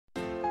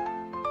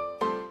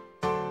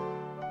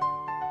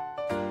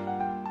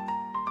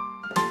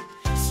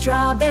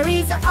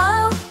Strawberries are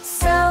oh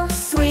so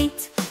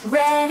sweet,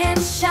 red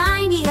and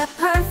shiny, a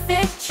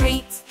perfect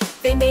treat.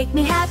 They make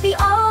me happy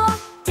all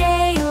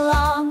day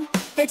long.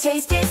 Their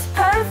taste is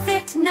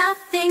perfect,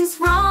 nothing's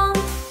wrong.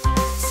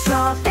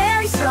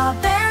 Strawberry,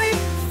 strawberry,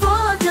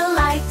 full of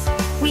delight.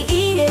 We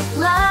eat it,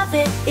 love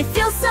it, it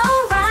feels so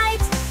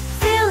right,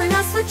 filling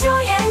us with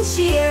joy and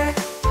cheer.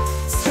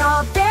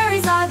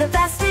 Strawberries are the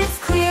best, it's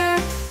clear.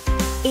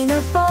 In a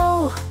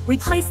bowl, we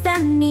place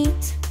them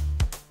neat.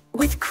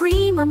 With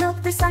cream or milk,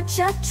 they're such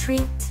a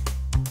treat.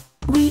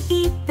 We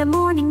eat them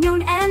morning,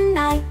 noon, and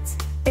night.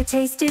 Their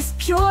taste is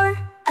pure,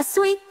 a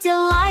sweet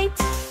delight.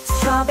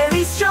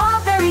 Strawberry,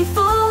 strawberry,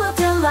 full of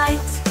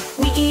delight.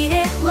 We eat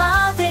it,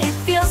 love it, it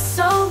feels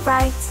so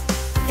right,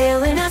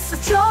 filling us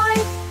with joy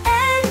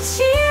and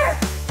cheer.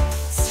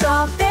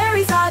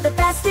 Strawberries are the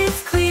best,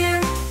 it's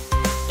clear.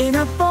 In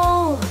a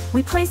bowl,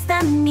 we place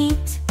them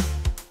neat.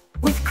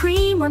 With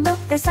cream or milk,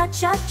 they're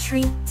such a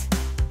treat.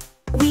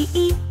 We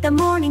eat them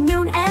morning,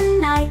 noon,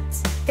 and night.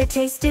 Their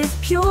taste is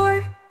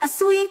pure, a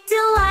sweet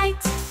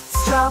delight.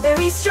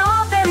 Strawberry,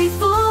 strawberry,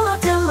 full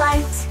of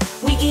delight.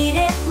 We eat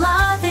it,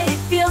 love it, it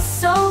feels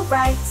so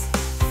right,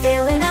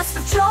 filling us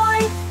with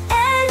joy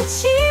and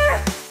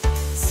cheer.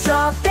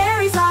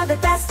 Strawberries are the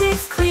best,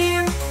 it's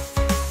clear.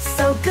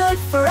 So good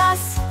for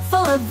us,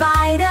 full of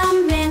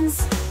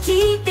vitamins,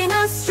 keeping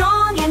us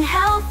strong and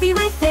healthy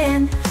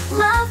within.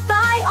 Loved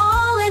by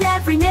all in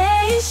every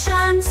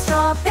nation.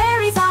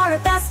 Strawberries are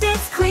the best,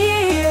 it's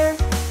clear.